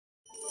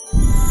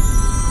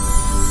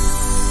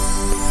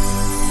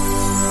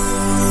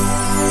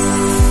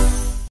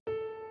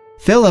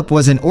Philip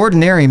was an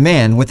ordinary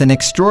man with an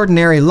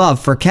extraordinary love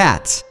for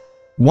cats.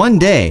 One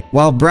day,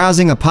 while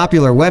browsing a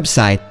popular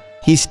website,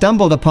 he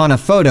stumbled upon a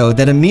photo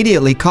that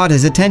immediately caught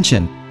his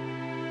attention.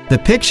 The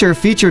picture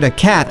featured a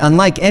cat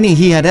unlike any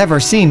he had ever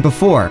seen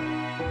before.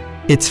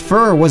 Its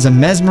fur was a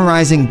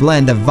mesmerizing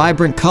blend of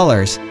vibrant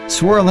colors,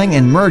 swirling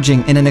and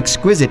merging in an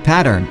exquisite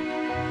pattern.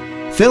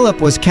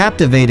 Philip was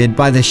captivated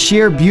by the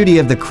sheer beauty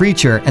of the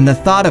creature and the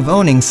thought of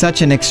owning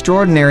such an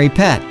extraordinary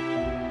pet.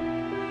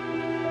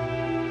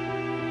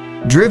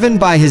 Driven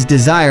by his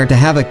desire to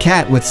have a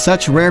cat with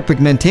such rare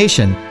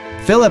pigmentation,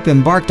 Philip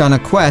embarked on a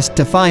quest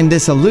to find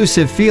this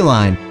elusive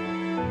feline.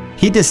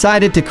 He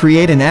decided to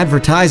create an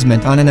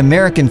advertisement on an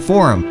American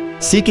forum,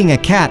 seeking a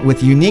cat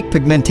with unique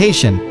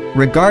pigmentation,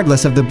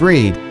 regardless of the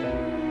breed.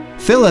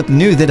 Philip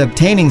knew that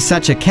obtaining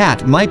such a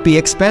cat might be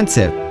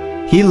expensive.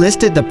 He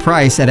listed the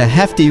price at a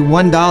hefty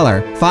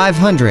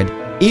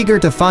 $1,500, eager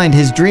to find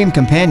his dream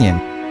companion.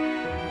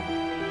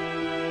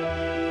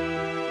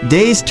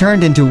 Days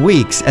turned into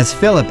weeks as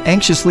Philip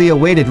anxiously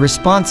awaited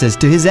responses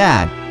to his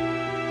ad.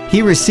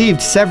 He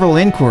received several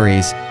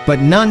inquiries, but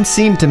none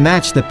seemed to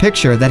match the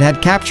picture that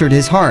had captured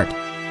his heart.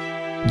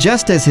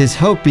 Just as his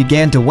hope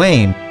began to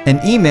wane, an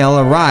email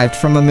arrived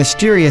from a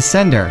mysterious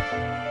sender.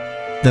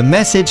 The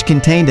message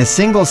contained a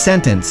single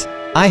sentence: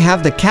 "I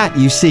have the cat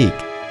you seek."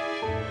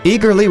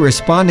 Eagerly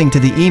responding to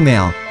the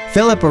email,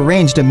 Philip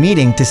arranged a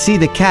meeting to see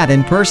the cat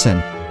in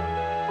person.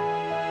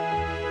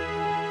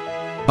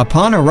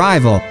 Upon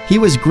arrival, he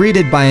was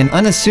greeted by an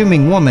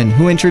unassuming woman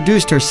who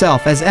introduced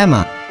herself as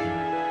Emma.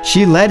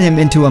 She led him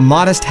into a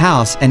modest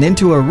house and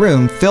into a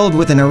room filled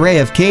with an array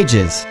of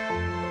cages.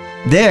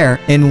 There,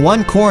 in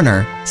one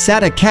corner,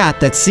 sat a cat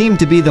that seemed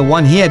to be the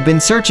one he had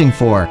been searching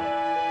for.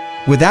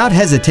 Without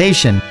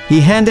hesitation, he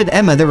handed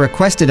Emma the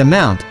requested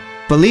amount,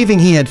 believing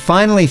he had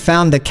finally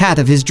found the cat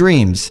of his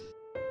dreams.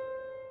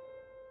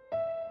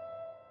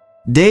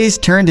 Days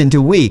turned into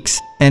weeks,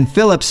 and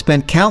Philip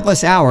spent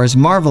countless hours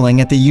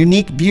marveling at the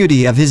unique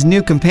beauty of his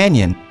new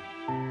companion.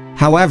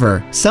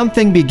 However,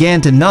 something began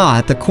to gnaw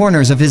at the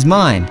corners of his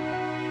mind.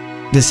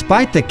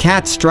 Despite the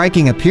cat's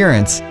striking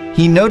appearance,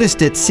 he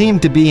noticed it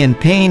seemed to be in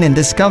pain and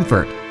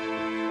discomfort.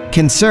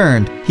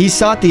 Concerned, he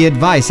sought the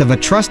advice of a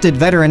trusted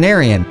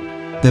veterinarian.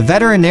 The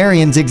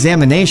veterinarian's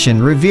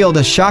examination revealed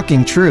a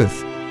shocking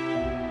truth.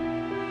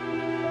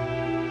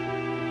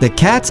 The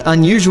cat's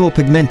unusual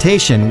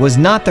pigmentation was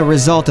not the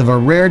result of a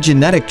rare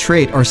genetic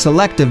trait or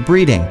selective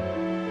breeding.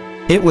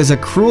 It was a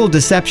cruel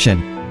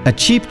deception, a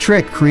cheap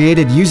trick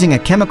created using a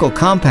chemical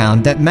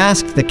compound that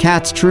masked the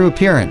cat's true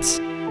appearance.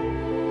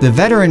 The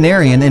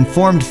veterinarian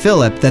informed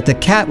Philip that the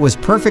cat was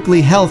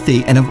perfectly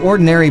healthy and of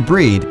ordinary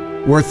breed,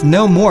 worth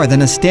no more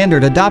than a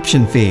standard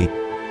adoption fee.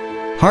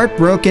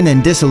 Heartbroken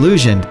and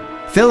disillusioned,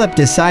 Philip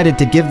decided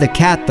to give the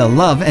cat the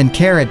love and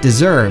care it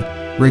deserved,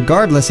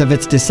 regardless of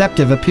its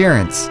deceptive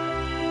appearance.